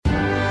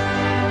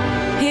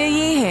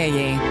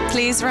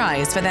Please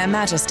rise for their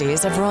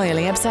majesties of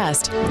Royally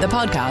Obsessed, the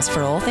podcast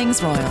for all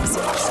things royals.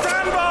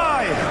 Stand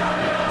by!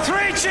 3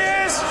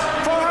 cheers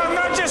for Her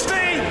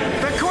Majesty,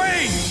 the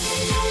Queen!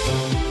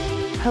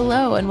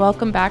 Hello and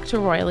welcome back to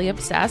Royally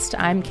Obsessed.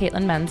 I'm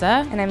Kaitlin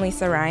Menza. And I'm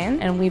Lisa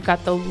Ryan. And we've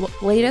got the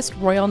latest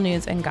royal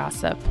news and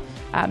gossip.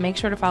 Make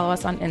sure to follow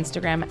us on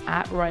Instagram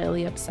at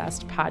Royally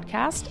Obsessed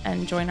Podcast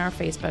and join our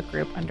Facebook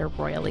group under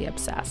Royally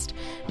Obsessed.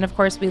 And of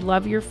course, we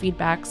love your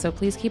feedback, so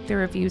please keep the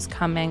reviews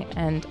coming,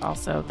 and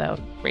also, though,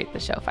 rate the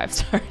show 5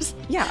 stars.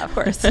 Yeah, of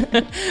course.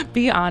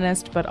 Be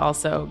honest, but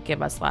also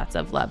give us lots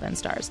of love and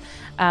stars.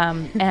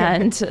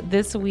 And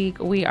this week,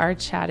 we are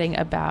chatting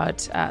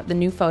about the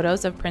new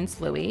photos of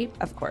Prince Louis.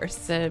 Of course.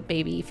 The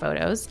baby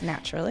photos.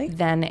 Naturally.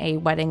 Then a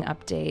wedding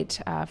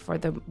update for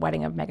the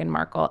wedding of Meghan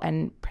Markle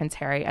and Prince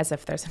Harry, as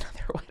if there's another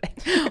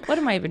wedding. What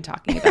am I even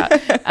talking about?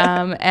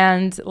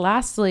 And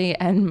lastly,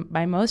 and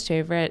my most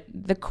favorite,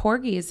 the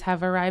corgis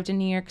have arrived in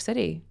New York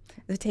City.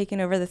 They're taking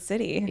over the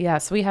city.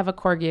 Yes, we have a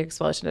corgi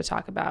explosion to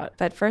talk about.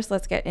 But first,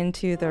 let's get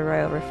into the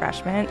royal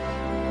refreshment.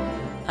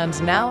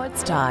 And now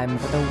it's time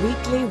for the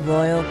weekly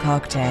royal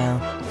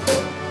cocktail.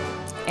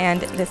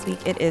 And this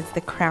week it is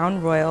the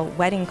Crown Royal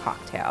Wedding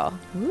Cocktail.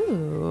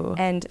 Ooh.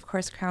 And of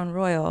course, Crown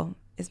Royal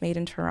is made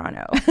in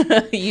Toronto.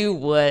 You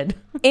would.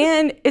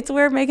 And it's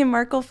where Meghan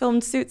Markle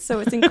filmed Suits, so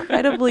it's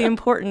incredibly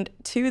important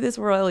to this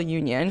royal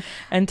union.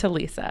 And to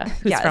Lisa,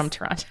 who's from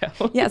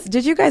Toronto. Yes.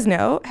 Did you guys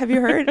know? Have you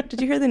heard?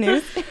 Did you hear the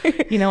news?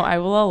 You know, I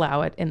will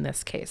allow it in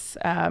this case.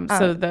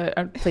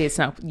 Please,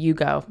 no, you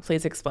go.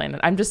 Please explain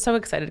it. I'm just so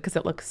excited because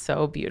it looks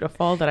so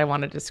beautiful that I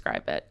want to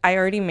describe it. I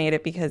already made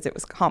it because it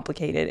was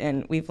complicated,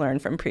 and we've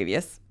learned from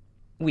previous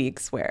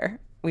weeks where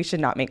we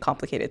should not make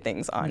complicated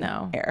things on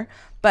air.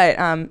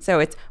 But so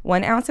it's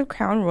 1 ounce of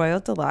Crown Royal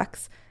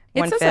Deluxe,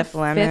 It's 1/5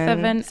 lemon. Fifth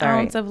of an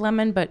ounce of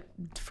lemon, but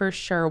for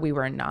sure we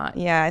were not.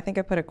 Yeah, I think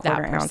I put a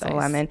 1/4 ounce of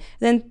lemon.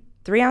 Then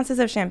 3 ounces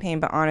of champagne,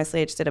 but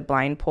honestly, I just did a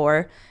blind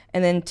pour.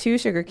 And then 2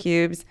 sugar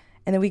cubes.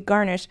 And then we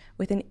garnish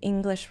with an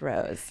English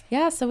rose.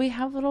 Yeah, so we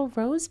have little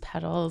rose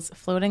petals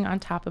floating on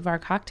top of our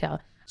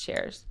cocktail.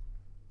 Cheers.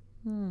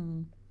 Whew.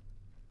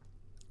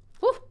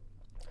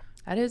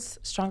 That is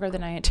stronger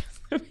than I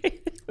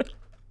anticipated.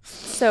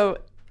 So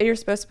you're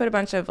supposed to put a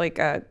bunch of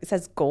it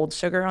says gold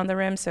sugar on the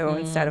rim. So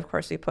instead, of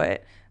course, we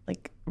put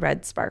like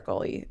red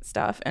sparkly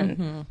stuff.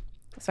 And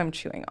so I'm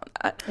chewing on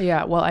that.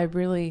 Yeah, well, I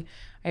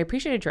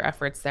appreciated your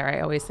efforts there.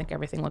 I always think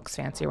everything looks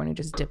fancier when you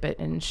just dip it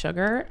in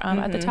sugar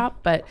at the top.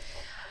 But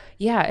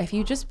yeah, if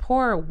you just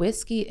pour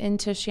whiskey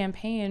into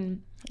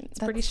champagne, it's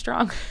pretty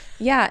strong.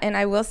 Yeah, and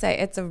I will say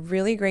it's a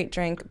really great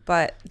drink,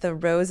 but the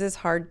rose is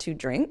hard to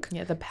drink.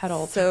 Yeah, the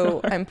petal.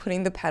 So I'm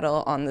putting the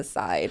petal on the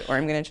side, or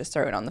I'm going to just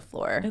throw it on the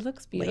floor. It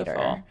looks beautiful.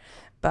 Later.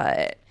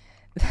 But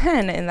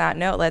then, in that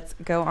note, let's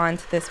go on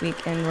to this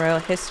week in royal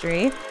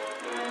history.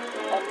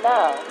 And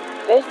now,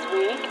 this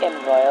week in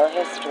royal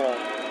history.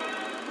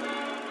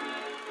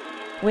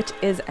 Which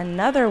is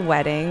another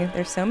wedding.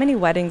 There's so many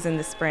weddings in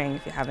the spring,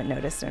 if you haven't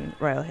noticed, in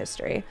royal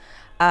history.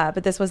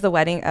 But this was the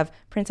wedding of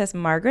Princess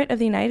Margaret of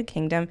the United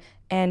Kingdom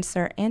and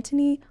Sir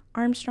Anthony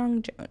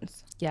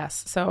Armstrong-Jones.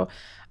 Yes. So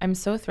I'm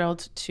so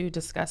thrilled to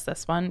discuss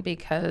this one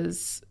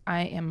because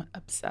I am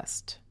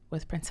obsessed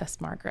with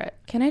Princess Margaret.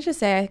 Can I just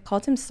say, I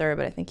called him Sir,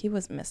 but I think he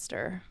was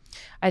Mr.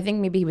 I think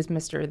maybe he was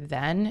Mr.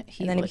 then.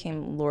 And then he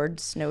became Lord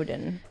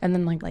Snowdon. And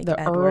then like the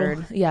Edward.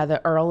 Earl. Yeah,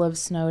 the Earl of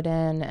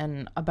Snowdon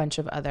and a bunch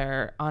of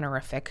other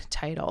honorific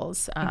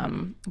titles.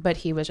 But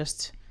he was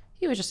just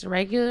a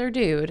regular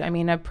dude. I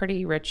mean, a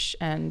pretty rich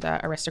and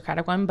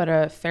aristocratic one, but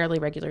a fairly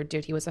regular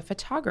dude. He was a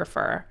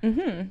photographer.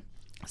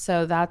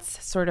 So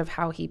that's sort of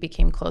how he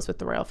became close with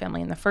the royal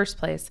family in the first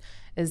place,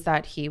 is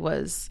that he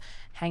was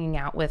hanging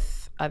out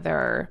with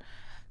other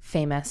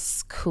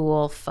famous,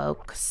 cool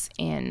folks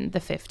in the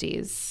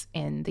 50s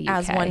in the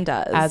UK.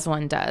 As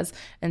one does.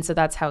 And so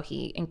that's how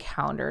he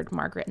encountered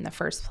Margaret in the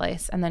first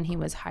place. And then he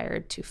was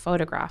hired to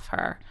photograph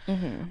her,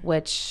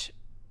 which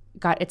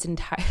got its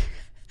entire...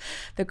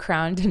 The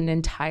Crown did an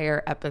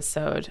entire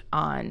episode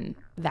on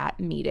that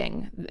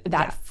meeting,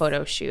 that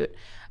photo shoot,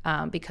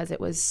 because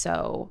it was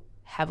so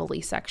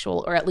heavily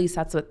sexual, or at least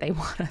that's what they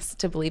want us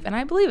to believe. And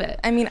I believe it.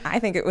 I mean, I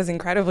think it was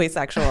incredibly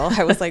sexual.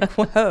 I was like,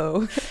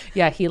 whoa.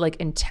 Yeah, he like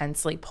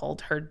intensely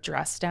pulled her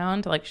dress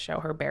down to like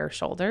show her bare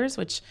shoulders,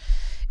 which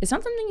is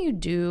not something you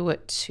do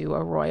to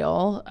a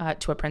royal,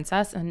 to a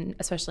princess, and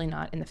especially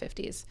not in the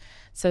 50s.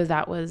 So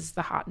that was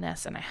the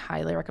hotness, and I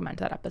highly recommend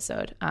that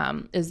episode.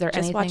 Is there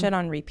anything? Just watch it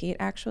on repeat,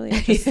 actually.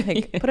 Just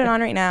like put it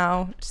on right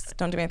now. Just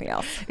don't do anything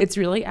else. It's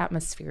really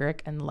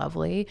atmospheric and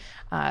lovely,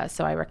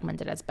 so I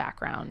recommend it as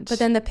background. But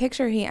then the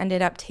picture he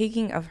ended up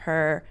taking of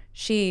her,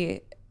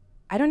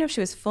 I don't know if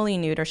she was fully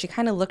nude or she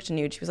kind of looked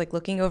nude. She was like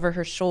looking over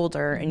her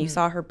shoulder and you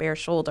saw her bare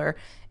shoulder,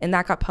 and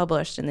that got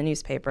published in the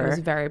newspaper. It was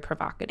very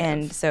provocative.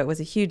 And so it was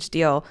a huge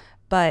deal.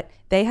 But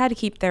they had to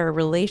keep their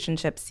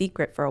relationship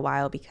secret for a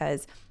while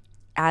because,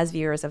 as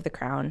viewers of The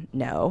Crown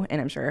know, and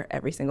I'm sure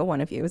every single one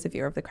of you is a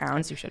viewer of The Crown.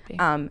 As you should be.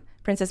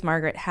 Princess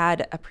Margaret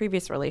had a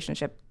previous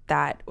relationship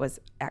that was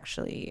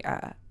actually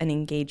an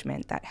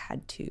engagement that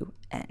had to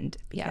end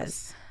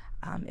because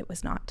it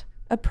was not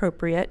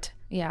appropriate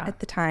Yeah. at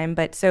the time.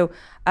 But so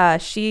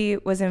she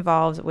was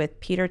involved with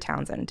Peter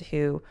Townsend,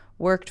 who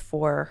worked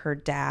for her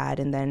dad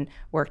and then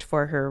worked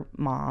for her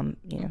mom,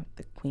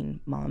 the Queen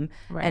mom.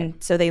 Right.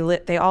 And so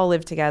they all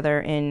lived together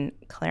in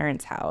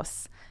Clarence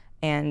House.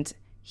 And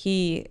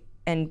he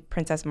and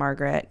Princess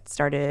Margaret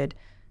started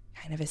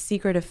kind of a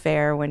secret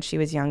affair when she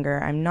was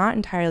younger. I'm not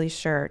entirely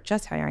sure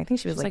just how young. I think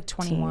she was like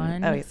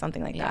 21. Oh, yeah,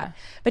 something like that.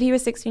 But he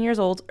was 16 years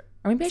old.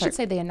 Or maybe I should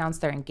say they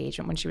announced their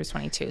engagement when she was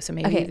 22. So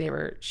maybe they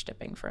were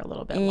shipping for a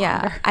little bit longer.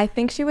 Yeah, I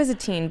think she was a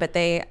teen, but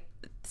they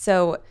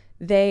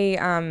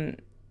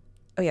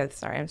oh yeah,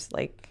 sorry, I'm just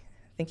like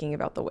thinking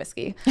about the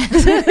whiskey.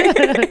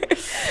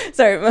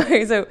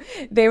 Sorry. So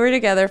they were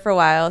together for a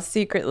while.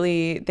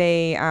 Secretly,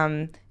 they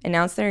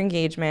announced their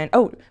engagement.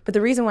 Oh, but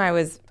the reason why it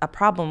was a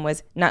problem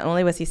was not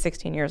only was he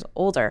 16 years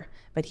older,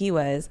 but he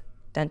was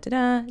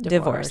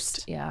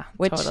divorced. Yeah,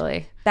 which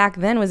totally. Back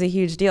then was a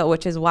huge deal,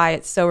 which is why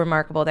it's so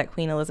remarkable that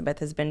Queen Elizabeth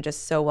has been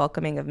just so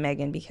welcoming of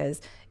Meghan, because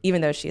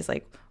even though she's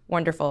like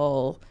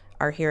wonderful,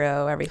 our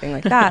hero, everything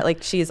like that,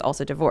 like she is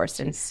also divorced.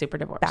 She's super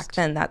divorced. Back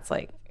then, that's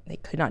like, they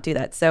could not do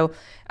that. So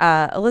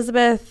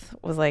Elizabeth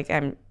was like,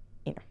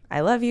 I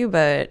love you,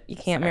 but you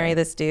can't marry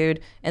this dude.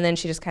 And then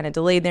she just kind of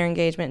delayed their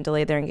engagement.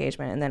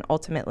 And then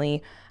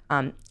ultimately,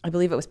 I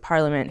believe it was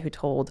Parliament who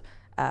told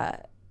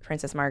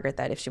Princess Margaret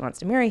that if she wants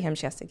to marry him,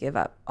 she has to give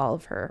up all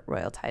of her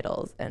royal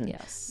titles and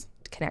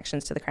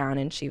connections to the crown.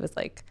 And she was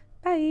like,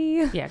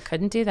 bye. Yeah,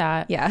 couldn't do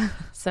that. Yeah.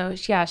 So,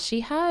 yeah,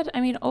 she had,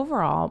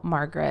 overall,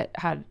 Margaret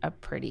had a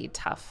pretty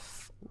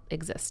tough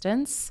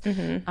existence.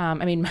 Mm-hmm.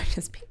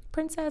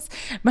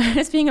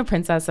 Minus being a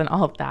princess and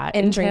all of that.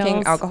 And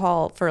drinking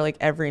alcohol for like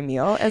every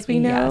meal, as we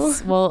know.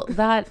 Yes. Well,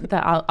 that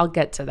I'll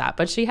get to that.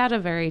 But she had a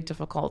very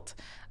difficult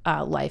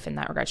life in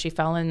that regard. She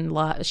fell in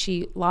love.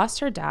 She lost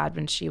her dad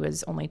when she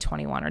was only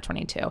 21 or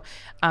 22.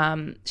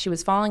 She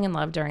was falling in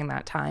love during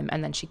that time,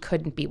 and then she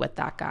couldn't be with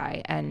that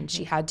guy. And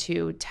she had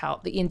to tell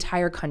the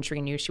entire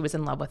country knew she was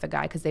in love with a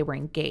guy because they were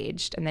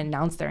engaged, and they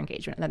announced their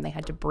engagement, and then they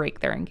had to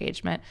break their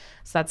engagement.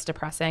 So that's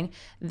depressing.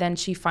 Then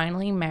she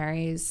finally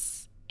marries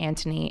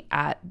Anthony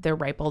at the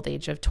ripe old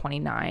age of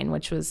 29,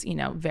 which was,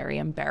 very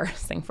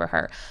embarrassing for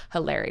her.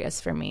 Hilarious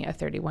for me, a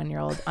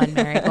 31-year-old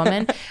unmarried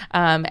woman.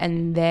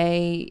 And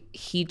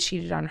he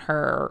cheated on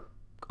her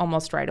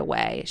almost right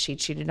away. She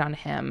cheated on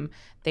him.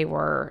 They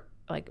were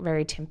like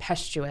very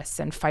tempestuous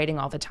and fighting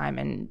all the time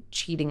and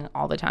cheating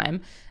all the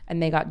time.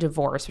 And they got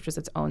divorced, which was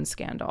its own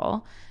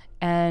scandal.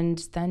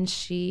 And then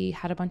she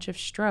had a bunch of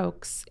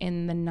strokes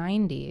in the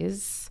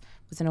 90s,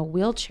 was in a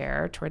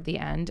wheelchair toward the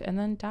end, and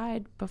then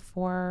died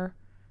far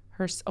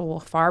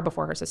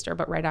before her sister,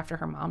 but right after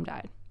her mom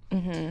died.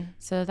 Mm-hmm.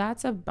 So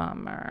that's a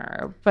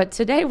bummer. But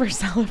today we're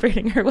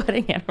celebrating her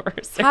wedding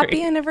anniversary.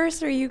 Happy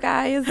anniversary, you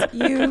guys.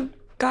 You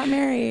got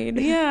married.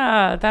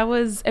 Yeah, that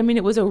was,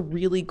 it was a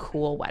really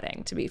cool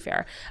wedding, to be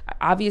fair.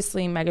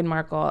 Obviously, Meghan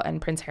Markle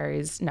and Prince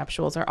Harry's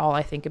nuptials are all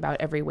I think about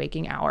every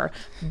waking hour.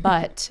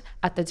 But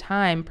at the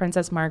time,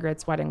 Princess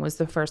Margaret's wedding was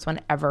the first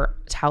one ever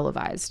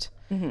televised.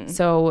 Mm-hmm.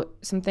 So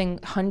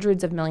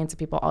hundreds of millions of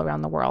people all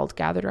around the world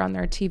gathered around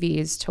their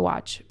TVs to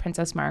watch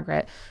Princess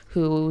Margaret,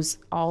 whose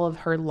all of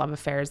her love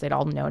affairs they'd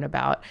all known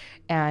about.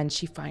 And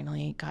she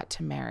finally got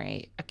to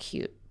marry a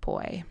cute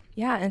boy.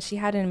 Yeah, and she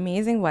had an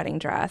amazing wedding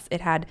dress. It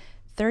had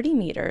 30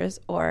 meters,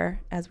 or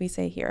as we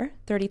say here,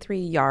 33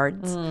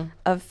 yards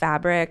of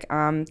fabric.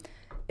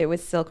 It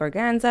was silk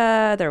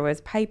organza. There was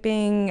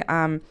piping.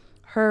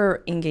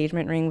 Her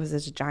engagement ring was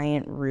this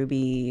giant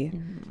ruby,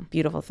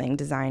 beautiful thing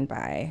designed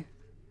by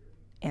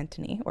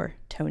Anthony, or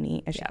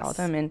Tony, as she called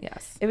him. And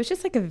it was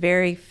just like a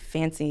very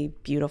fancy,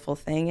 beautiful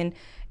thing. And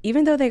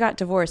even though they got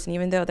divorced, and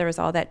even though there was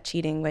all that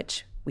cheating,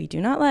 which we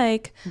do not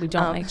like. We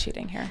don't like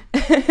cheating here.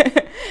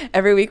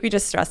 Every week we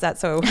just stress that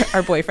so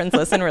our boyfriends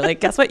listen. We're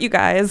like, guess what, you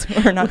guys?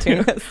 We're not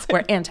doing this.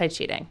 We're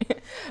anti-cheating.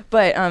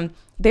 But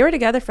they were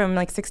together from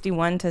like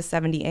 61 to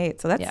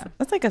 78. So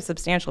that's like a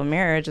substantial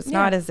marriage. It's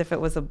not as if it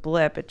was a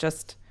blip. It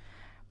just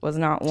was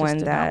not one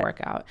did that not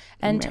work out.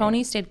 And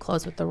Tony stayed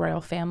close with the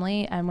royal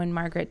family. And when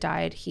Margaret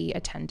died, he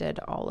attended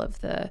all of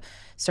the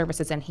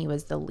services, and he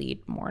was the lead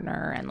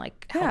mourner and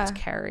like helped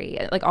carry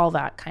like all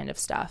that kind of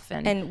stuff.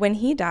 And when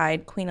he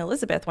died, Queen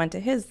Elizabeth went to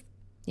his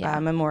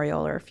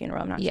memorial or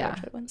funeral. I'm not sure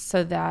which one.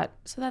 So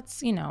that's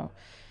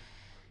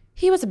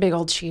he was a big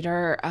old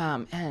cheater.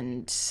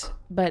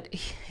 But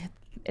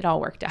it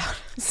all worked out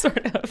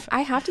sort of.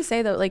 I have to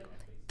say though, like,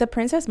 the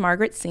Princess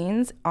Margaret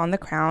scenes on The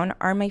Crown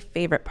are my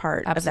favorite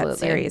part of that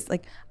series.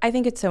 Like, I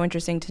think it's so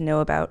interesting to know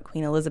about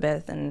Queen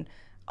Elizabeth and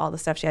all the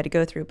stuff she had to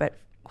go through. But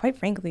quite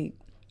frankly,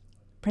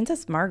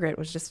 Princess Margaret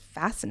was just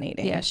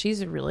fascinating. Yeah,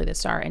 she's really the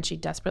star, and she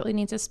desperately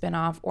needs a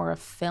spinoff or a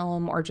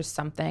film or just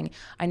something.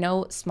 I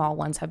know small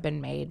ones have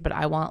been made, but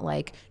I want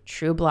like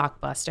true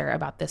blockbuster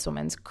about this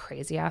woman's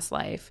crazy ass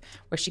life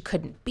where she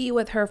couldn't be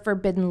with her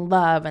forbidden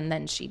love, and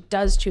then she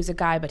does choose a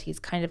guy, but he's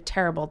kind of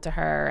terrible to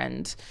her,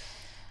 and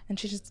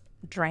she just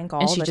drank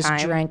all and the she just time.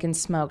 drank and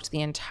smoked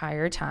the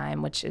entire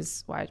time, which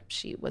is why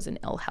she was in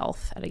ill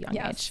health at a young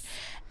Yes. age.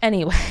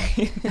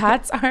 Anyway,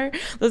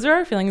 those are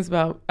our feelings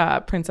about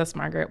Princess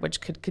Margaret, which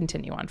could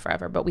continue on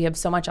forever. But we have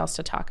so much else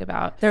to talk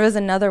about. There was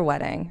another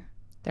wedding.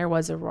 There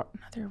was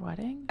another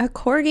wedding? A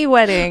corgi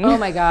wedding. Oh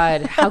my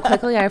God. How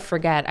quickly I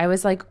forget. I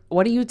was like,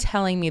 what are you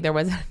telling me? There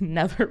was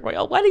another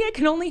royal wedding? I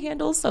can only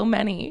handle so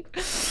many.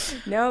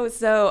 No,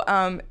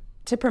 so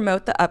to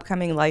promote the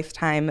upcoming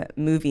Lifetime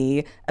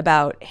movie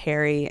about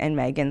Harry and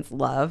Meghan's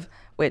love,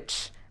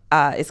 which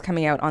is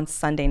coming out on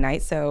Sunday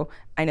night. So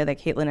I know that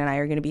Kaitlin and I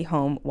are going to be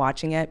home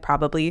watching it,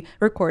 probably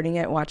recording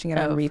it, watching it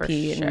on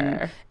repeat. For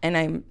sure.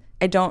 And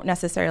I don't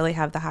necessarily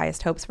have the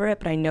highest hopes for it,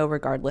 but I know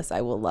regardless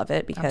I will love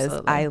it because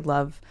Absolutely. I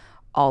love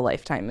all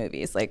Lifetime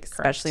movies, like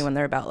especially when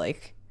they're about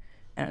like,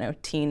 I don't know,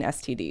 teen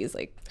STDs.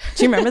 Like,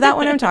 do you remember that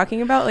one I'm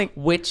talking about? Like,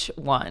 Which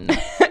one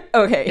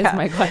okay, is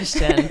my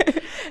question.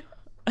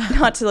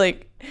 not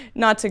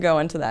to go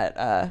into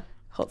that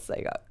whole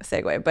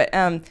segue,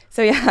 but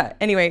so yeah.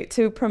 Anyway,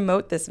 to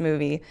promote this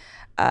movie,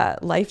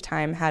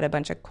 Lifetime had a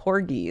bunch of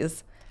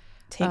corgis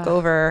take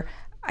over.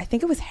 I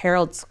think it was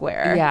Herald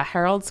Square. Yeah,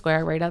 Herald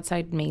Square, right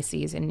outside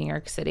Macy's in New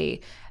York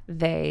City.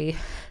 They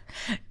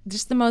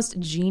just the most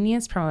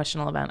genius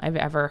promotional event I've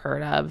ever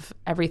heard of.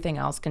 Everything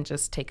else can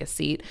just take a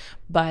seat.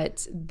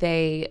 But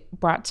they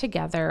brought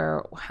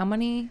together how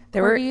many?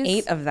 There were corgis?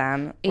 8 of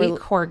them. 8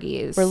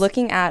 corgis. We're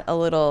looking at a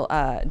little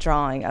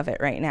drawing of it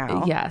right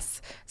now.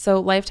 Yes. So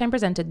Lifetime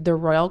presented the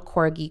Royal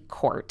Corgi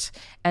Court.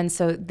 And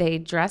so they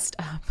dressed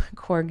up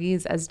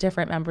corgis as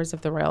different members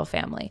of the royal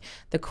family.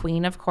 The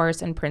Queen, of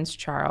course, and Prince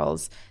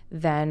Charles.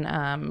 Then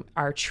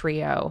our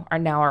trio,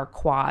 now our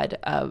quad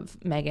of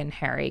Meghan,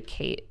 Harry,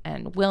 Kate,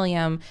 and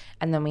William.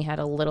 And then we had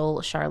a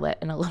little Charlotte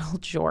and a little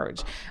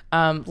George.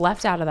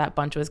 Left out of that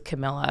bunch was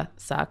Camilla.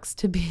 Sucks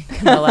to be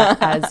Camilla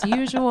as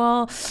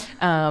usual.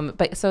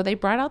 But so they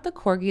brought out the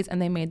corgis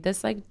and they made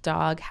this like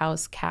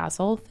doghouse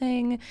castle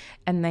thing.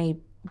 And they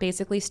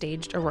basically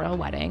staged a royal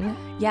wedding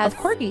of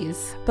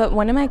corgis. But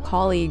one of my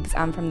colleagues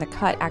from The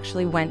Cut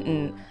actually went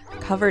and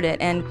covered it,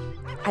 and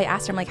I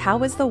asked her, I'm like, how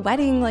was the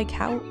wedding? Like,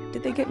 how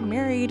did they get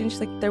married? And she's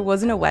like, there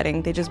wasn't a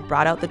wedding. They just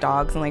brought out the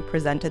dogs and like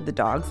presented the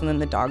dogs, and then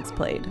the dogs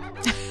played.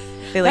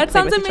 They, like, That played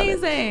sounds with each other.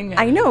 amazing.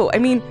 I know. I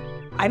mean,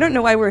 I don't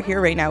know why we're here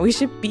right now. We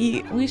should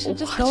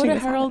just go to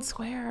Herald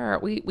Square.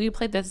 We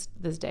played this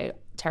day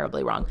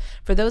terribly wrong.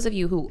 For those of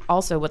you who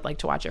also would like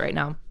to watch it right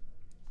now,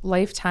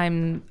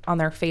 Lifetime on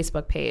their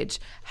Facebook page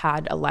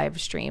had a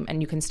live stream,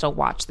 and you can still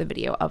watch the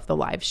video of the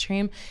live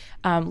stream.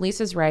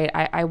 Lisa's right.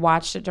 I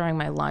watched it during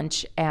my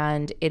lunch,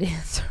 and it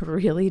is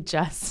really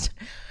just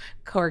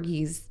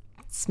corgis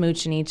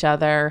smooching each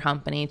other,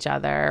 humping each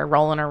other,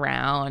 rolling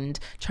around,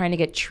 trying to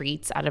get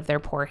treats out of their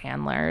poor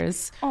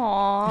handlers.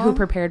 Aww. Who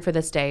prepared for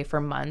this day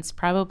for months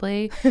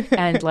probably.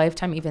 And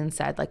Lifetime even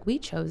said, like, we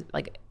chose,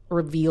 like,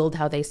 revealed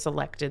how they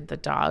selected the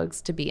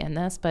dogs to be in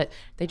this, but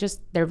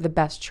they're the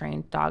best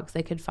trained dogs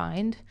they could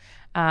find.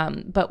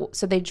 But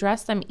so they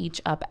dressed them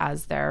each up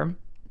as their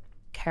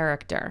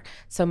character.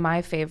 So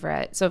my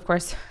favorite, of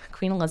course,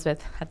 Queen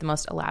Elizabeth had the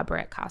most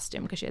elaborate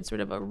costume because she had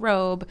sort of a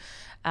robe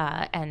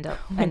and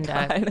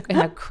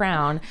a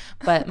crown.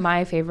 But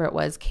my favorite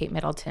was Kate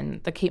Middleton,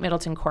 the Kate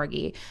Middleton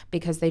corgi,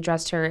 because they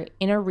dressed her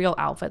in a real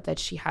outfit that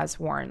she has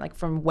worn, like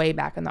from way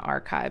back in the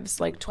archives,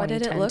 like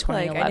 2010,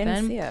 2011. Like? I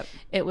didn't see it.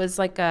 It was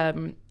like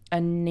a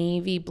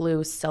navy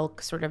blue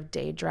silk sort of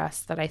day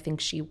dress that I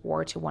think she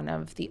wore to one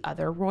of the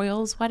other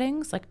royals'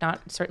 weddings, like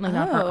certainly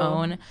not her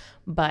own,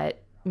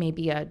 but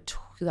maybe a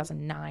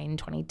 2009,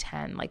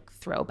 2010 like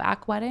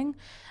throwback wedding.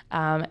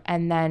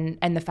 And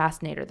the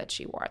fascinator that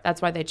she wore.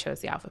 That's why they chose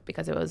the outfit,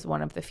 because it was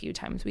one of the few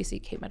times we see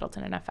Kate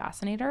Middleton in a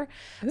fascinator.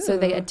 Ooh. So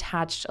they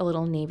attached a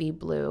little navy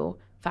blue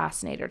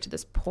fascinator to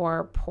this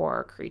poor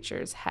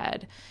creature's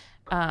head.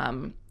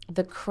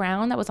 The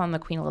crown that was on the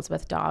Queen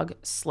Elizabeth dog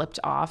slipped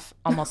off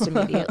almost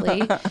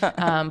immediately,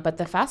 but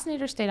the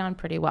fascinator stayed on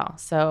pretty well.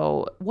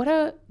 So what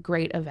a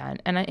great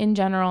event. And in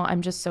general,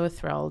 I'm just so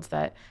thrilled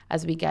that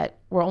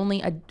we're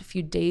only a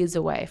few days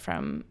away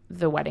from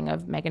the wedding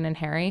of Meghan and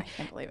Harry. I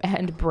can't believe it.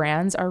 And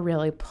brands are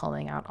really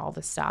pulling out all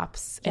the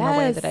stops in a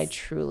way that I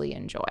truly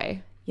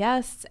enjoy.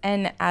 Yes.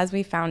 And as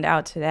we found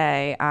out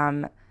today,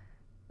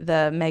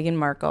 the Meghan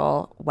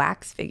Markle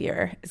wax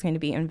figure is going to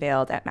be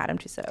unveiled at Madame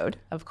Tussauds.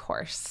 Of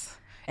course.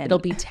 It'll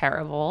be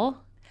terrible.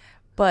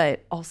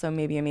 But also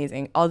maybe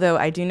amazing. Although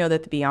I do know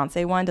that the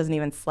Beyonce one doesn't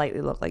even slightly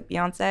look like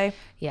Beyonce.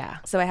 Yeah.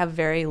 So I have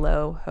very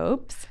low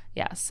hopes.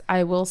 Yes.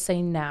 I will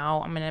say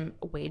now, I'm going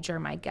to wager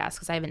my guess,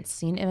 because I haven't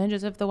seen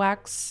images of the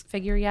wax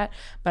figure yet,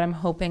 but I'm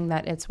hoping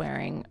that it's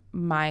wearing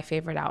my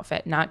favorite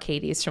outfit, not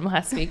Katie's from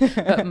last week,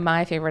 but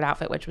my favorite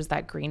outfit, which was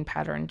that green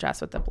pattern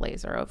dress with the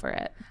blazer over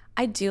it.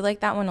 I do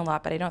like that one a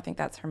lot, but I don't think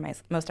that's her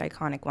most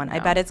iconic one. No. I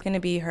bet it's going to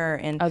be her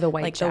in the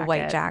white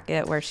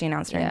jacket where she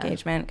announced her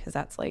engagement, because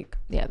that's like...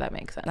 Yeah, that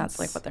makes sense. That's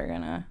like what they're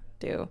going to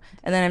do.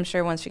 And then I'm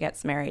sure once she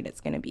gets married,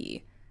 it's going to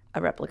be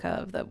a replica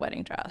of the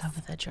wedding dress.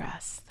 Of the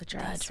dress. The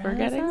dress. We're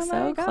getting Oh so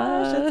my close.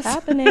 gosh, It's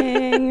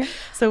happening.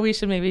 So we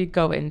should maybe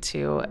go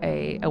into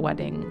a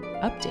wedding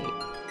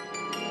update.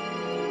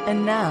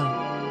 And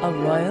now, a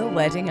royal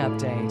wedding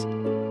update.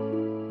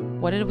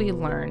 What did we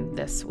learn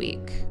this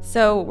week?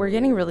 So we're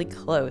getting really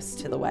close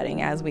to the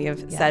wedding, as we have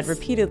said Yes.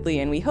 repeatedly,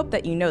 and we hope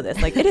that you know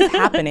this. Like, it is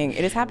happening.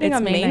 It is happening It's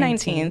on May May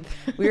 19th.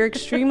 We are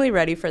extremely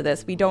ready for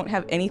this. We don't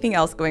have anything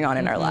else going on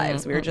in our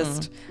lives. We're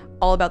just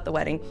all about the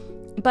wedding.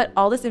 But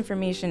all this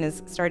information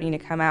is starting to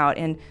come out,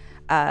 and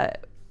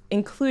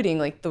including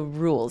like the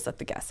rules that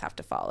the guests have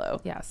to follow.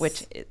 Yes.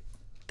 Which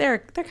they're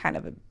kind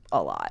of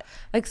a lot.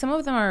 Like, some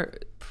of them are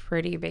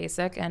pretty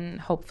basic and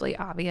hopefully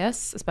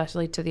obvious,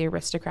 especially to the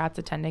aristocrats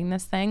attending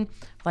this thing.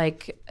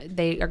 Like,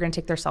 they are going to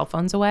take their cell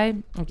phones away.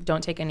 Like,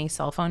 don't take any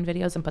cell phone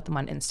videos and put them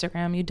on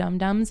Instagram, you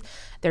dum-dums.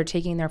 They're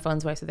taking their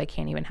phones away so they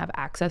can't even have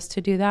access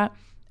to do that.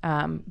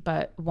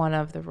 But one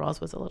of the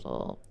rules was a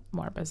little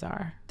more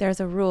bizarre.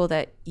 There's a rule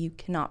that you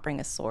cannot bring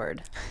a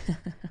sword,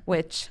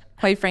 which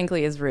quite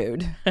frankly is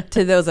rude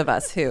to those of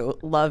us who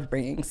love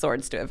bringing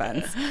swords to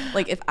events.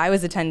 Like, if I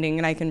was attending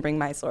and I can bring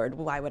my sword,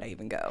 why would I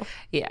even go?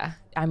 Yeah.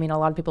 I mean, a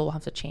lot of people will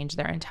have to change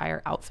their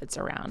entire outfits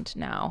around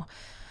now.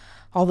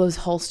 All those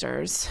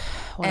holsters.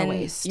 What a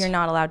waste. You're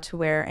not allowed to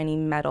wear any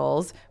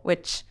medals,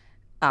 which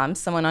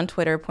someone on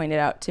Twitter pointed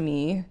out to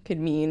me could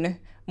mean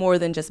more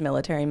than just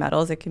military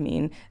medals. It could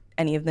mean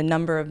any of the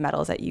number of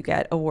medals that you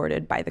get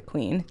awarded by the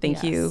Queen.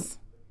 Thank you,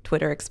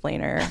 Twitter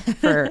explainer,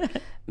 for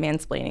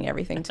mansplaining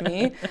everything to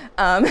me.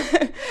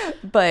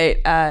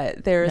 But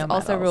there's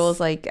also rules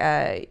like,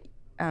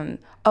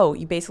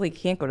 you basically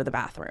can't go to the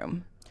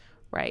bathroom.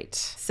 Right.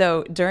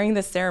 So during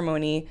the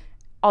ceremony,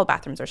 all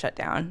bathrooms are shut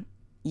down.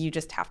 You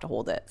just have to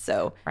hold it.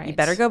 So you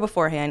better go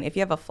beforehand. If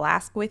you have a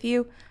flask with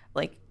you,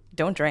 like,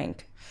 don't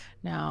drink.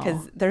 No.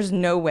 Because there's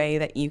no way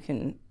that you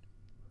can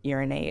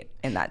urinate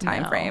in that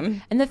time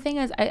frame. And the thing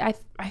is, I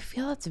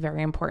feel it's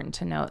very important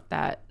to note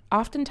that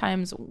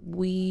oftentimes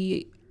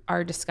we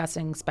are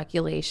discussing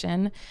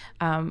speculation,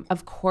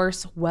 of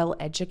course,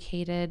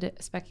 well-educated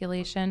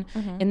speculation.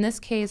 In this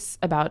case,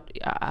 about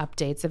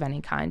updates of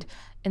any kind.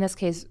 In this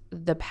case,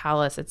 the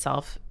palace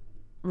itself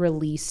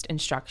released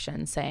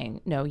instructions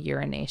saying no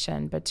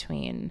urination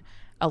between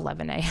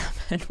 11 a.m.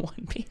 and 1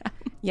 p.m.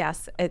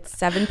 Yes, it's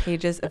 7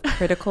 pages of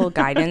critical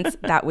guidance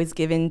that was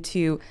given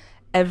to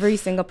every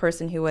single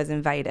person who was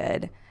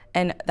invited.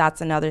 And that's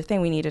another thing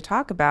we need to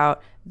talk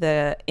about,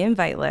 the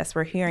invite list.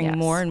 We're hearing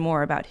more and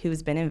more about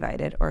who's been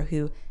invited or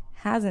who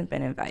hasn't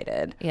been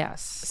invited.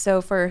 Yes.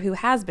 So for who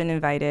has been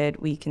invited,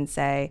 we can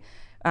say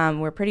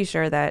we're pretty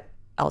sure that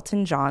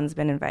Elton John's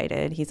been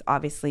invited. He's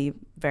obviously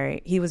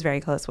he was very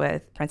close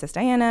with Princess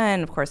Diana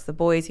and, of course, the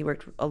boys. He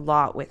worked a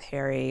lot with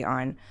Harry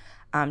on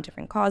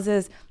different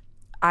causes.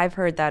 I've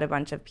heard that a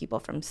bunch of people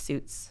from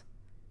Suits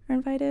are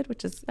invited,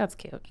 which is That's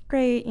cute.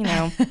 great, you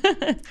know.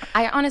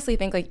 I honestly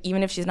think, like,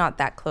 even if she's not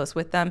that close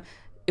with them,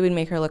 it would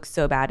make her look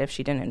so bad if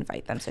she didn't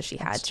invite them, so she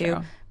had to.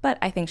 True. But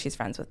I think she's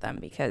friends with them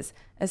because,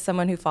 as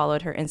someone who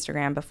followed her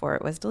Instagram before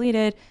it was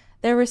deleted,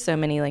 there were so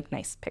many, like,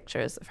 nice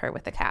pictures of her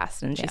with the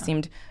cast, and she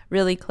seemed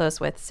really close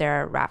with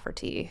Sarah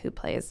Rafferty, who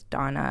plays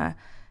Donna,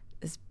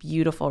 this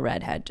beautiful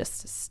redhead,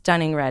 just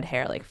stunning red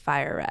hair, like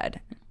fire red.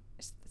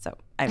 So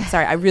I'm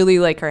sorry, I really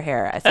like her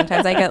hair.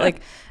 Sometimes I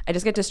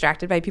just get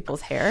distracted by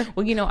people's hair.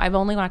 Well, you know, I've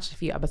only watched a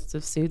few episodes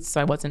of Suits,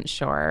 so I wasn't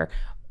sure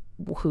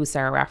who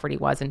Sarah Rafferty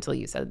was until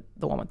you said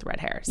the one with the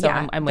red hair. So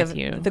yeah, I'm with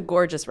you. The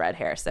gorgeous red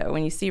hair. So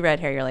when you see red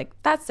hair, you're like,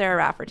 that's Sarah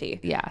Rafferty.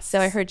 Yes. So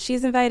I heard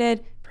she's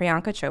invited.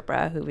 Priyanka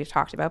Chopra, who we've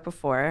talked about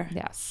before.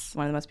 Yes.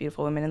 One of the most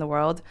beautiful women in the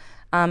world.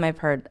 I've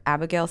heard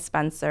Abigail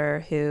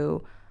Spencer,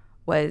 who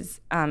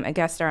was a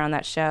guest star on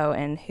that show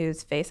and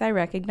whose face I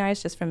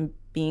recognized just from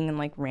being in,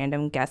 like,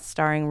 random guest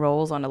starring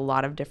roles on a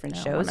lot of different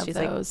shows. She's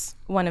like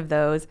one of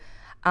those.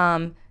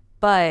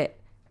 But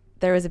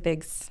there was a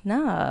big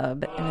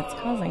snub and it's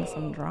causing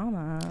some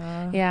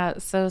drama. Yeah,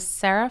 so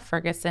Sarah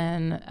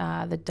Ferguson,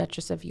 the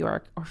Duchess of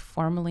York, or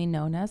formerly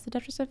known as the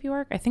Duchess of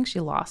York, I think she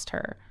lost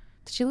her.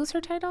 Did she lose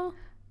her title?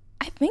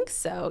 I think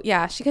so.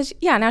 Yeah,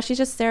 now she's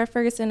just Sarah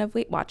Ferguson of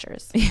Weight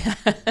Watchers.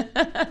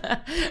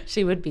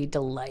 She would be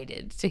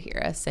delighted to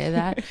hear us say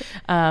that.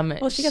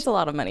 Well, she gets a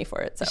lot of money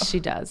for it, so. She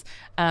does.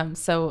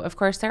 So, of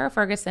course, Sarah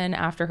Ferguson,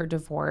 after her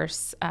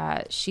divorce,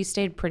 she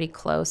stayed pretty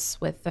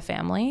close with the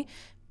family,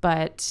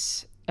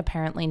 but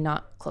apparently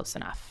not close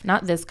enough.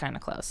 Not this kind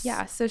of close.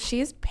 Yeah, so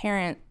she's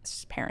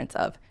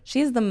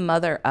she's the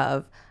mother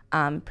of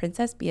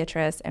Princess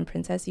Beatrice and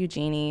Princess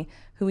Eugenie,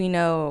 who we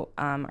know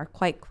are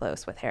quite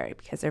close with Harry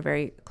because they're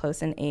very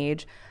close in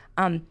age.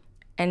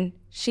 And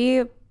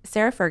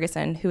Sarah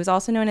Ferguson, who is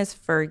also known as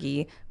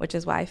Fergie, which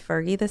is why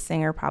Fergie the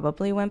singer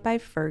probably went by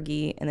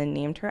Fergie and then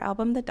named her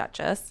album The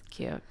Duchess.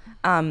 Cute.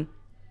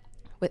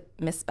 With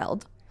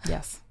misspelled.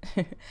 Yes.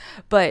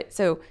 But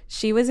so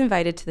she was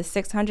invited to the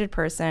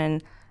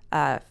 600-person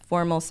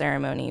formal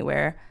ceremony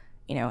where,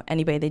 you know,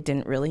 anybody they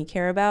didn't really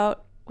care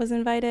about was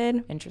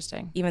invited.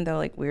 Interesting. Even though,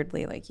 like,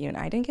 weirdly, like, you and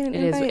I didn't get an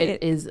invite.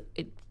 It is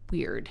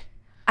weird.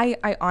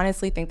 I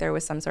honestly think there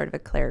was some sort of a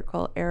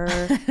clerical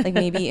error. Like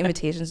maybe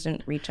invitations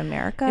didn't reach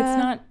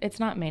America. It's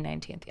not May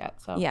 19th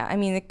yet. So Yeah, I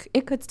mean,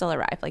 it could still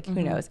arrive. Like,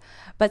 who knows?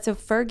 But so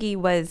Fergie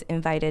was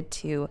invited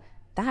to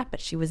that, but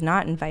she was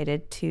not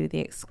invited to the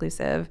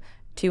exclusive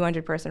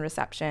 200-person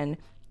reception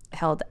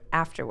held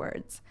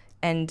afterwards.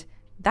 And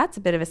that's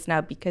a bit of a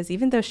snub because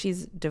even though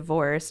she's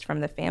divorced from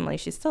the family,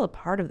 she's still a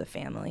part of the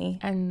family.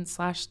 And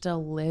 /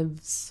 still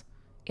lives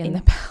in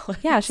the palace.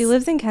 Yeah, she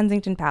lives in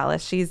Kensington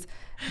Palace. She's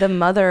the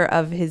mother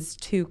of his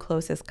 2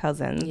 closest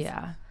cousins.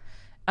 Yeah.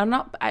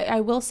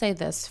 I will say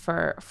this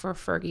for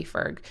Fergie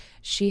Ferg.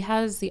 She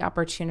has the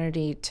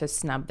opportunity to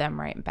snub them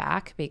right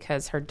back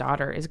because her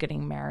daughter is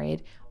getting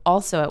married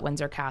also at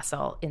Windsor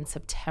Castle in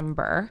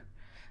September.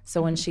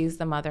 So when she's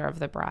the mother of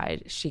the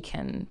bride, she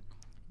can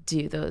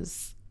do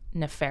those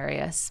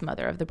nefarious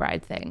mother of the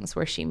bride things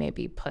where she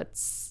maybe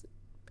puts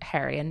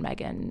Harry and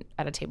Meghan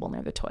at a table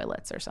near the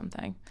toilets or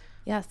something.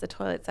 Yes, the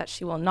toilets that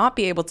she will not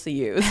be able to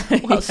use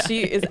while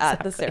she is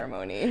at the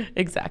ceremony.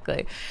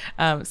 Exactly.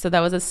 So that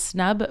was a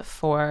snub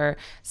for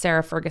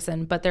Sarah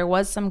Ferguson, but there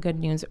was some good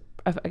news,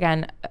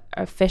 again,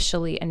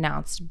 officially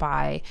announced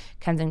by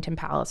Kensington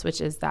Palace,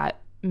 which is that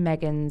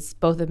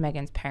both of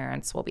Meghan's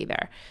parents will be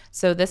there.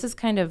 So this is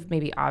kind of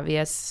maybe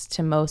obvious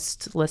to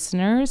most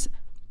listeners,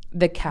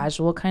 the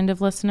casual kind of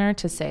listener,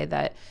 to say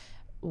that,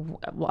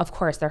 well, of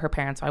course, they're her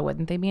parents. Why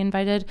wouldn't they be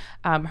invited?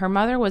 Her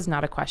mother was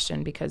not a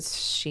question because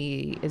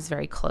she is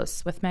very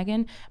close with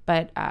Meghan,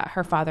 but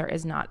her father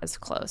is not as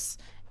close.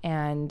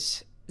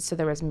 And so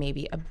there was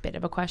maybe a bit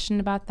of a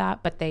question about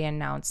that, but they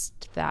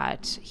announced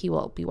that he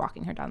will be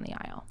walking her down the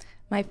aisle.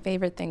 My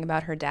favorite thing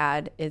about her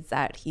dad is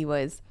that he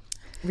was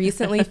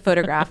recently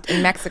photographed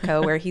in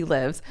Mexico, where he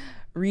lives,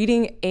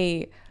 reading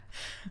a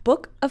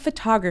book of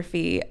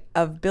photography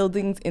of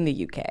buildings in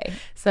the UK.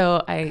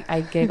 So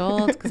I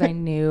giggled because I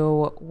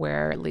knew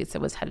where Lisa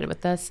was headed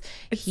with this.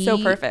 It's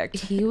so perfect.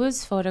 He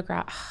was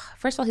photographed.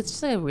 First of all, he's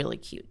just a really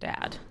cute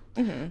dad.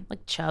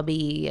 Like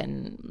chubby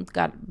and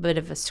got a bit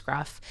of a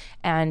scruff.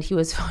 And he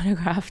was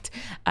photographed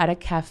at a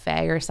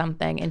cafe or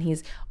something, and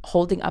he's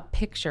holding a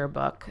picture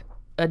book,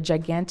 a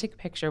gigantic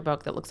picture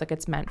book that looks like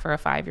it's meant for a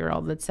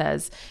 5-year-old, that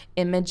says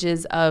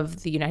images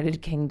of the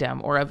United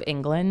Kingdom or of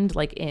England,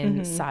 like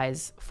in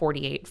size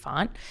 48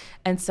 font.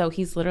 And so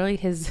he's literally,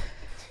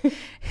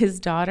 his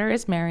daughter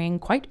is marrying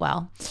quite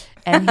well,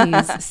 and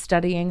he's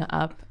studying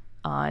up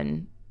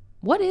on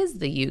what is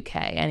the UK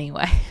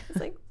anyway. It's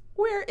like,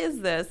 where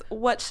is this?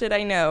 What should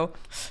I know?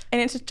 And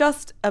it's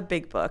just a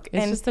big book.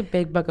 It's just a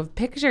big book of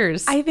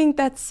pictures. I think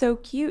that's so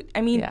cute.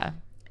 I mean, yeah.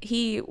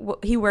 He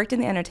worked in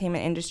the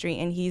entertainment industry,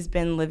 and he's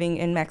been living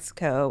in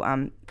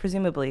Mexico,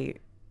 presumably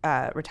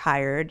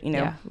retired,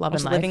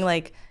 living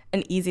like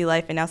an easy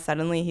life. And now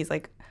suddenly he's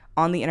like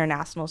on the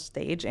international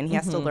stage, and he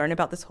has to learn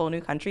about this whole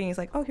new country. And he's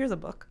like, oh, here's a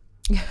book.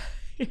 Yeah.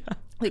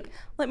 Like,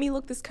 let me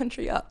look this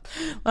country up.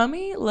 Let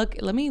me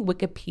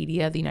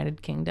Wikipedia the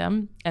United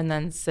Kingdom and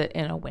then sit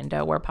in a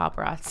window where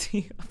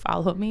paparazzi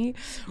follow me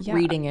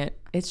reading it.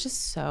 It's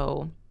just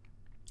so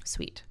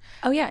sweet.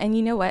 Oh, yeah. And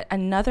you know what?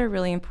 Another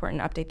really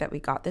important update that we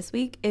got this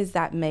week is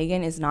that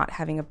Meghan is not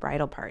having a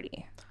bridal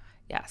party.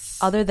 Yes.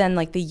 Other than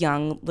like the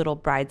young little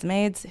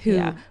bridesmaids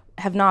who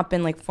have not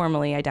been like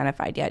formally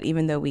identified yet,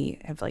 even though we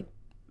have like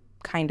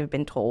kind of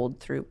been told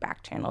through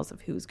back channels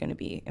of who's going to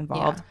be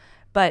involved. Yeah.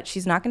 But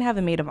she's not going to have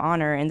a maid of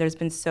honor. And there's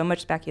been so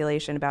much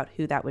speculation about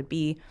who that would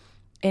be.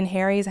 And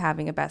Harry's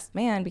having a best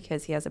man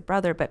because he has a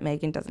brother, but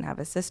Meghan doesn't have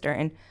a sister.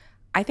 And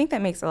I think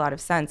that makes a lot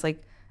of sense.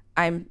 Like,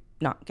 I'm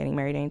not getting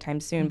married anytime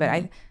soon, but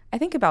I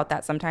think about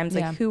that sometimes,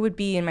 like who would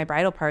be in my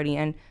bridal party.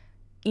 And,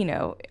 you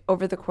know,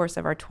 over the course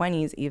of our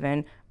 20s,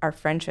 even our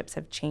friendships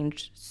have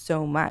changed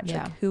so much.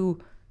 Yeah. Like who,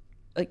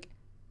 like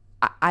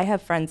I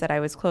have friends that I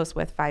was close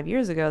with 5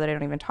 years ago that I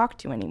don't even talk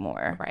to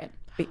anymore. Right.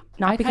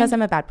 Not because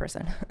I'm a bad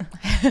person.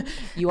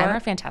 You are a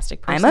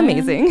fantastic person. I'm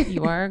amazing.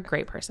 You are a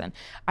great person.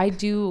 I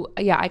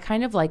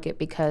kind of like it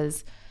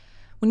because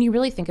when you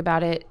really think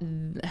about it,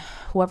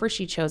 whoever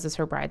she chose as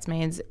her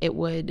bridesmaids, it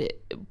would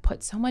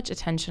put so much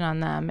attention on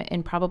them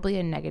in probably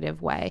a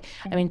negative way.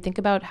 I mean, think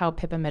about how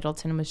Pippa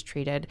Middleton was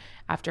treated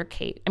after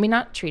Kate. I mean,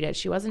 not treated.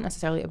 She wasn't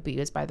necessarily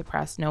abused by the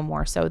press, no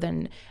more so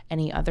than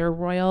any other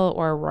royal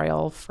or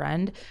royal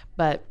friend,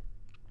 but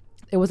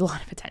there was a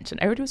lot of attention.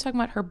 Everybody was talking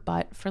about her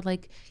butt for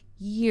like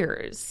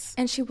years.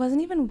 And she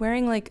wasn't even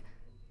wearing like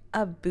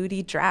a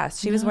booty dress.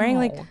 She was wearing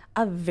like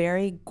a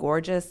very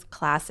gorgeous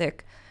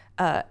classic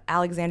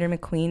Alexander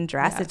McQueen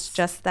dress. Yes. It's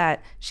just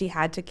that she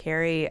had to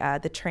carry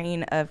the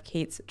train of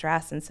Kate's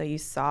dress, and so you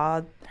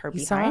saw her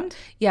behind.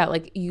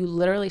 Like you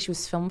literally, she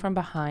was filmed from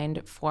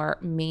behind for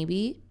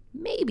maybe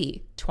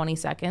 20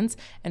 seconds,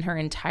 and her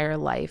entire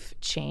life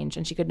changed,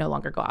 and she could no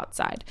longer go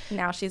outside.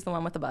 Now she's the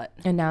one with the butt.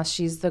 And now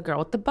she's the girl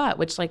with the butt,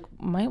 which like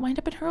might wind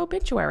up in her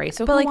obituary.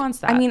 So who wants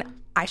that? I mean,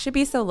 I should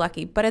be so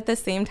lucky. But at the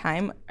same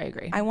time, I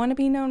agree. I want to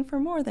be known for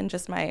more than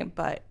just my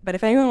butt. But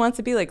if anyone wants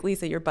to be like,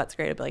 Lisa, your butt's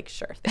great, I'd be like,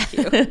 sure, thank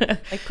you.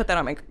 Like, put that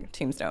on my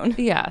tombstone.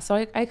 Yeah,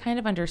 so I kind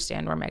of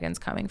understand where Meghan's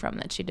coming from,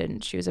 that she didn't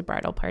choose a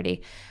bridal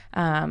party.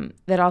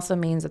 That also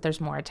means that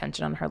there's more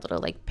attention on her little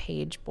like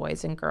page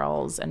boys and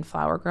girls and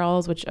flower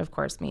girls, which of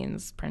course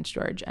means Prince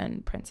George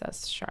and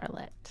Princess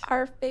Charlotte.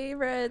 Our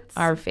favorites.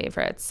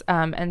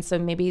 And so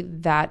maybe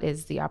that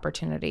is the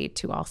opportunity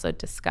to also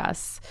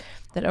discuss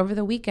that over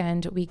the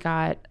weekend we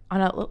got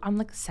on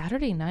like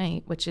Saturday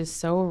night, which is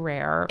so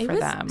rare for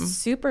them. It was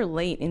super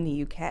late in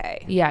the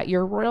UK. Yeah,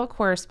 your royal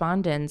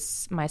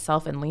correspondents,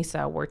 myself and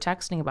Lisa, were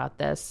texting about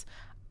this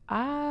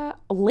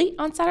late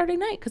on Saturday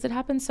night because it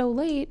happened so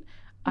late.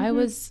 I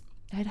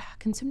had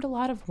consumed a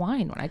lot of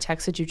wine when I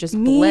texted you, just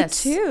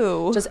bliss. Me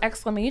too. Just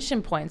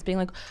exclamation points, being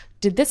like,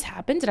 did this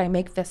happen? Did I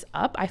make this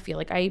up? I feel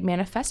like I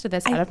manifested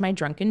this out of my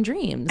drunken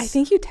dreams. I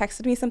think you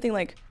texted me something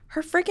like,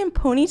 her freaking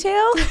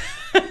ponytail?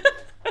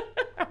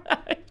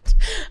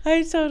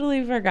 I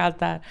totally forgot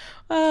that.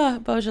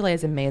 Beaujolais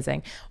is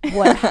amazing.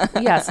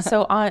 Yes,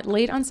 so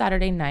late on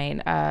Saturday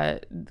night,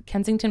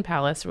 Kensington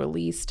Palace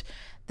released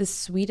the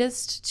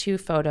sweetest 2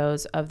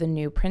 photos of the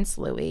new Prince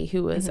Louis,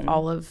 who is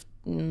all of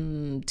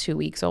 2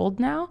 weeks old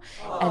now.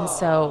 And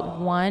so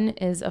one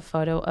is a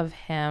photo of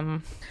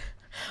him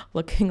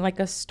looking like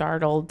a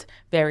startled,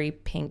 very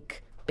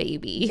pink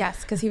baby.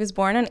 Yes, because he was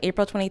born on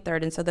April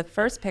 23rd. And so the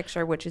first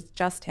picture, which is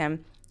just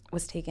him,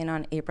 was taken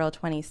on April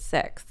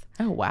 26th.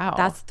 Oh, wow.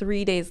 That's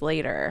 3 days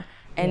later.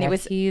 And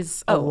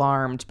he's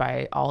alarmed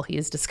by all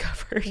he's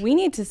discovered. We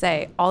need to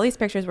say all these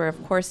pictures were,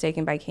 of course,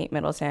 taken by Kate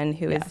Middleton,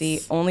 who is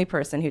the only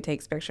person who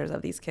takes pictures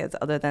of these kids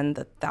other than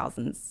the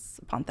thousands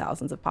upon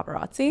thousands of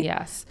paparazzi.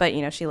 Yes. But,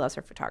 she loves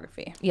her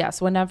photography.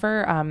 Yes.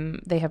 Whenever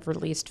they have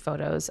released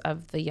photos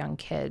of the young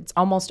kids,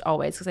 almost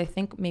always, because I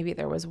think maybe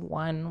there was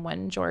one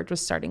when George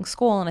was starting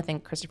school, and I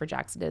think Christopher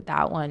Jackson did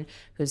that one,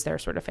 who's their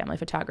sort of family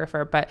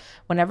photographer. But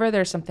whenever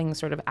there's something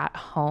sort of at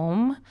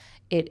home,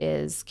 it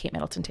is Kate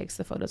Middleton takes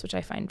the photos, which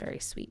I find very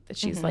sweet. That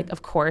she's like,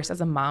 of course,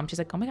 as a mom, she's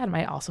like, oh my God, am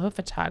I also a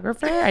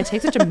photographer? I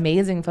take such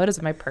amazing photos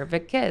of my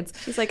perfect kids.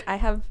 She's like, I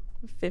have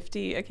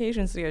 50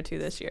 occasions to go to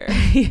this year.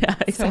 Yeah,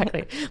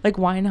 exactly. Like,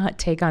 why not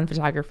take on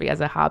photography as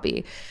a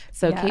hobby?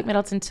 So Kate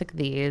Middleton took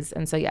these.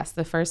 And so, yes,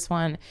 the first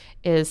one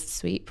is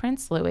sweet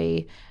Prince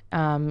Louis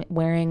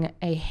wearing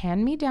a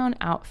hand-me-down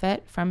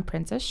outfit from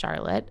Princess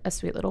Charlotte, a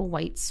sweet little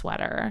white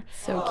sweater.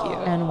 So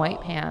cute. And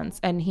white pants.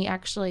 And he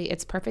actually,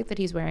 it's perfect that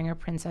he's wearing a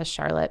Princess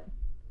Charlotte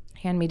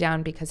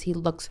hand-me-down because he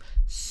looks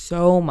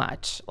so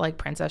much like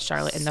Princess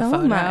Charlotte in the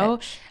photo.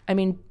 Much. I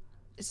mean,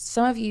 to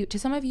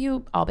some of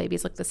you, all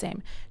babies look the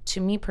same.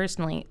 To me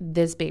personally,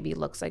 this baby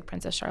looks like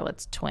Princess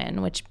Charlotte's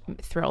twin, which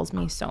thrills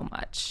me so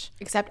much.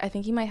 Except I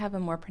think he might have a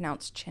more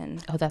pronounced chin.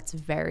 Oh, that's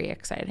very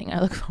exciting. I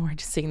look forward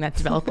to seeing that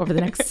develop over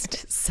the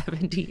next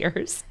 70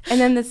 years.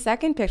 And then the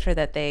second picture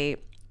that they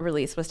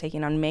released was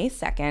taken on May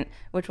 2nd,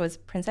 which was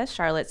Princess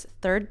Charlotte's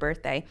 3rd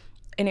birthday.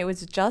 And it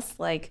was just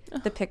like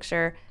the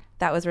picture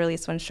that was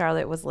released when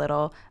Charlotte was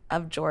little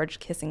of George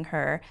kissing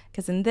her.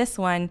 Because in this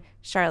one,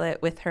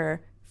 Charlotte with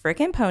her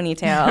freaking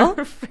ponytail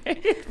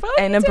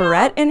and a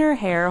barrette in her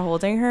hair,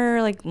 holding her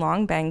like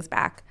long bangs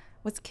back,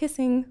 was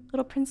kissing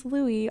little Prince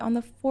Louis on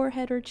the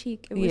forehead or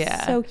cheek. It was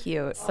so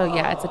cute. So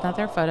yeah, it's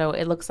another photo.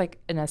 It looks like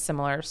in a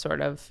similar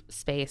sort of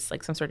space,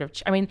 like some sort of,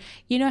 I mean,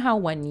 you know how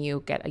when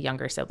you get a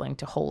younger sibling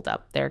to hold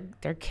up their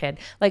kid,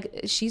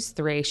 like she's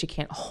 3, she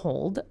can't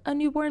hold a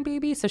newborn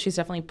baby. So she's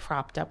definitely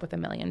propped up with a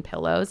million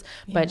pillows,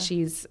 but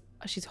she's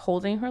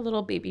holding her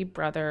little baby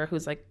brother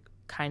who's like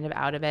kind of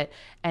out of it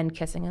and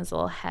kissing his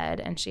little head,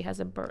 and she has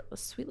a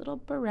sweet little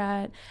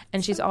barrette,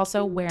 and she's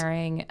also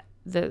wearing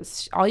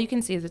this, all you can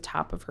see is the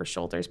top of her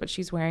shoulders, but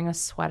she's wearing a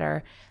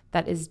sweater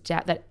that is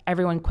that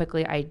everyone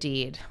quickly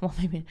ID'd. Well,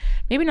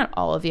 maybe not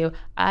all of you.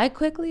 I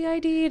quickly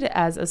ID'd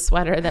as a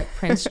sweater that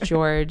Prince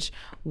George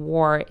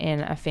wore in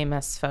a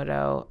famous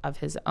photo of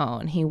his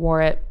own. He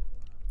wore it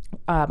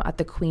at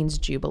the Queen's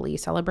Jubilee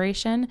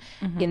celebration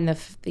in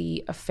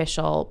the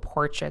official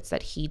portraits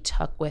that he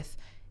took with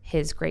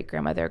his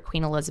great-grandmother,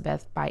 Queen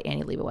Elizabeth, by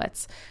Annie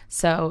Leibovitz.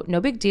 So no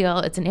big deal.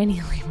 It's an Annie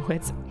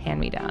Leibovitz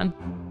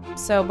hand-me-down.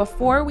 So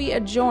before we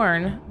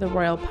adjourn the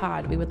Royal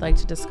Pod, we would like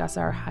to discuss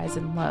our highs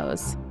and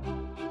lows.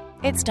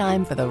 It's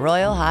time for the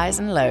Royal Highs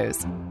and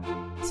Lows.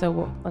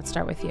 So let's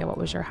start with you. What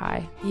was your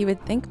high? You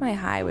would think my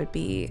high would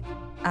be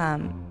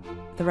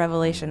the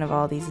revelation of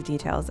all these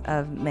details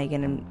of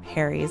Meghan and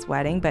Harry's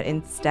wedding, but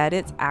instead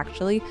it's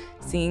actually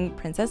seeing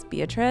Princess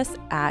Beatrice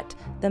at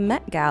the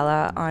Met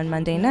Gala on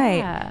Monday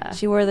night.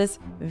 She wore this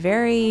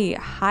very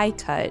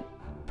high-cut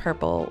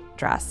purple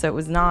dress, so it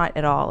was not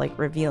at all like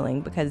revealing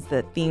because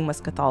the theme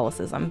was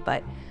Catholicism,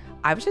 but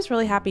I was just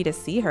really happy to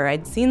see her.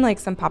 I'd seen like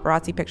some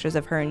paparazzi pictures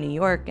of her in New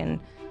York, and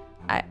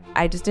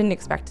I just didn't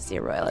expect to see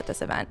a royal at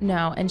this event.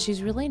 No, and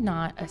she's really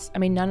not,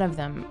 none of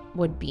them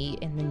would be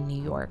in the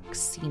New York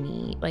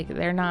scene. Like,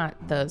 they're not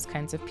those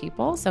kinds of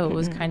people. So it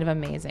was kind of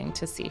amazing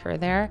to see her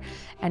there.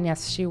 And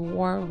yes, she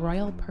wore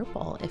royal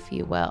purple, if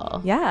you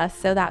will. Yeah,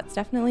 so that's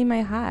definitely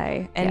my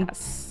high. And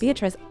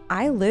Beatrice,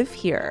 I live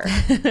here.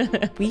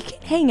 We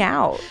can hang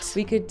out.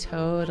 We could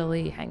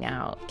totally hang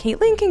out.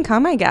 Kaitlin can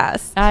come, I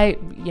guess.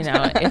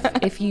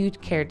 If you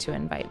cared to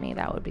invite me,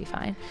 that would be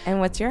fine. And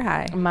what's your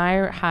high?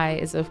 My high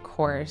is, of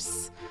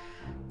course,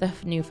 the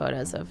new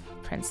photos of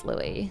Prince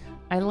Louis.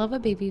 I love a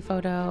baby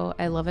photo.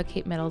 I love a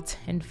Kate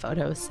Middleton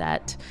photo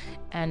set.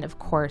 And of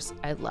course,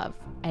 I love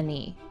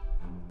any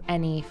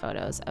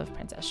photos of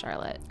Princess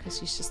Charlotte because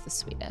she's just the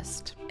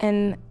sweetest.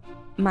 And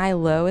my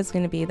low is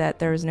going to be that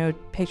there was no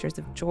pictures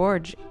of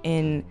George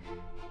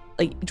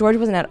George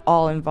wasn't at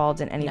all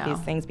involved in any of these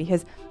things,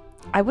 because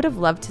I would have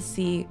loved to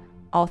see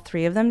all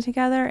three of them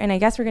together. And I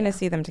guess we're going to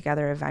see them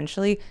together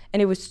eventually.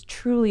 And it was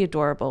truly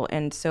adorable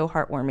and so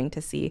heartwarming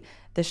to see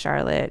the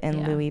Charlotte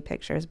and Louis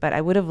pictures. But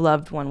I would have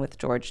loved one with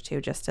George too,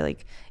 just to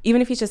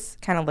even if he's just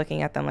kind of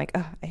looking at them like,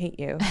 oh, I hate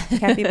you. I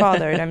can't be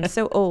bothered. I'm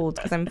so old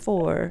because I'm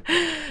 4.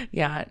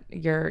 Yeah,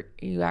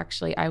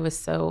 I was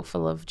so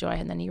full of joy.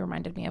 And then you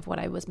reminded me of what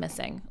I was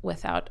missing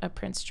without a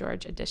Prince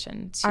George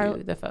addition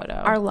to the photo.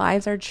 Our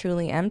lives are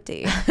truly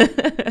empty.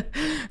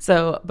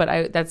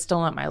 But that's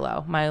still not my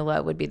low. My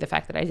low would be the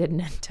fact that I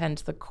didn't attend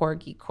the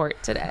corgi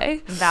court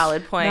today.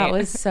 Valid point. That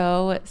was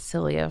so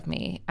silly of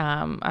me.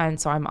 And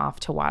so I'm off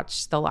to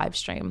watch the live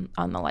stream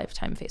on the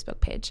Lifetime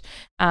Facebook page.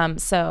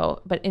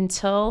 But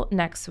until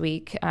next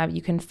week,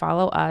 you can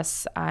follow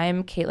us.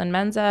 I'm Kaitlin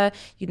Menza.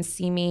 You can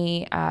see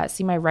me,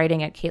 see my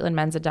writing at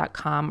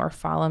KaitlinMenza.com, or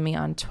follow me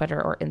on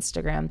Twitter or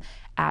Instagram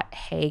at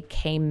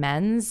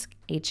HeyKMenz,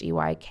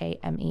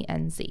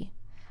 HeyKmenz.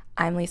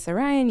 I'm Lisa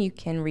Ryan. You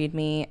can read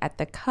me at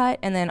The Cut,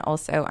 and then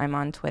also I'm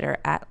on Twitter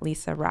at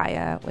Lisa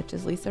Raya, which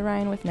is Lisa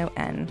Ryan with no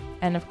N.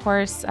 And of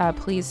course,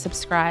 please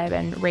subscribe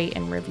and rate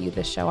and review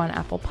the show on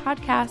Apple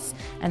Podcasts,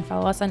 and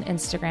follow us on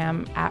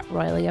Instagram at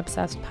Royally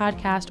Obsessed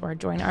Podcast, or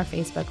join our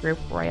Facebook group,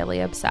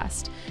 Royally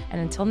Obsessed.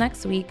 And until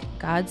next week,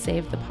 God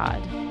save the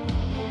pod.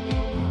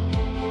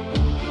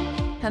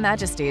 Her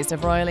Majesties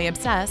of Royally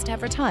Obsessed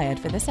have retired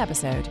for this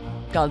episode.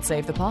 God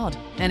save the pod.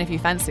 And if you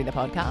fancy the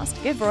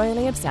podcast, give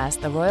Royally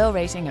Obsessed the royal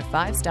rating of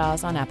 5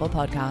 stars on Apple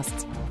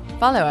Podcasts.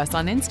 Follow us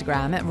on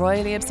Instagram at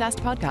Royally Obsessed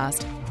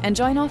Podcast, and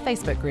join our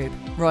Facebook group,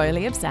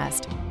 Royally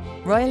Obsessed.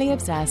 Royally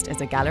Obsessed is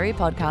a Gallery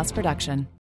Podcast production.